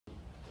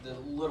the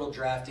little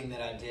drafting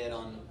that I did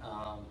on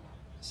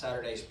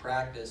Saturday's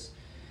practice,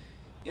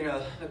 you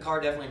know, the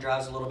car definitely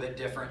drives a little bit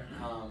different.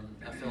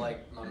 I feel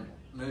like my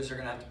moves are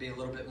going to have to be a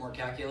little bit more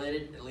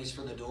calculated, at least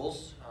for the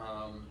duels.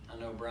 I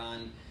know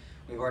Brian,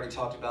 we've already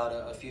talked about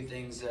a few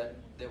things that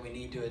we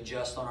need to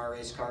adjust on our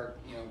race car,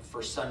 you know,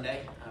 for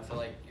Sunday. I feel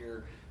like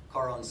your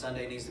car on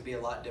Sunday needs to be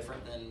a lot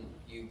different than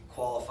you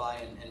qualify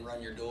and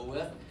run your duel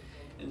with.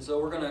 And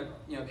so we're going to,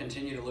 you know,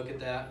 continue to look at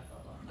that.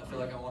 I feel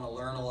like I want to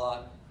learn a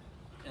lot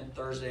in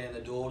Thursday in the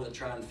duel to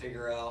try and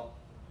figure out,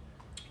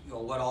 you know,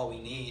 what all we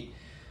need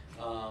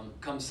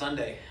come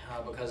Sunday,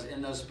 because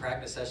in those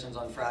practice sessions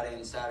on Friday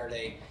and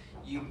Saturday,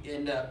 you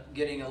end up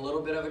getting a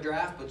little bit of a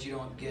draft, but you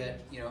don't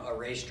get, you know, a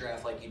race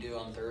draft like you do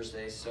on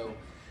Thursdays. So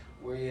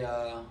we're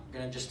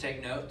gonna just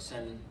take notes,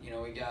 and you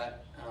know, we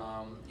got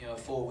you know, a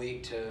full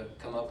week to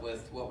come up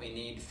with what we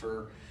need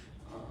for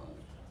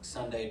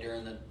Sunday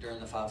during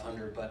the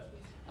 500. But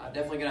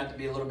definitely gonna have to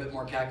be a little bit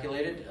more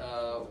calculated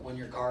when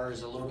your car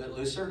is a little bit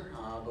looser.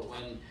 But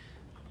when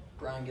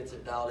Brian gets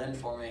it dialed in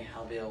for me,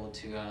 I'll be able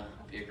to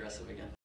be aggressive again.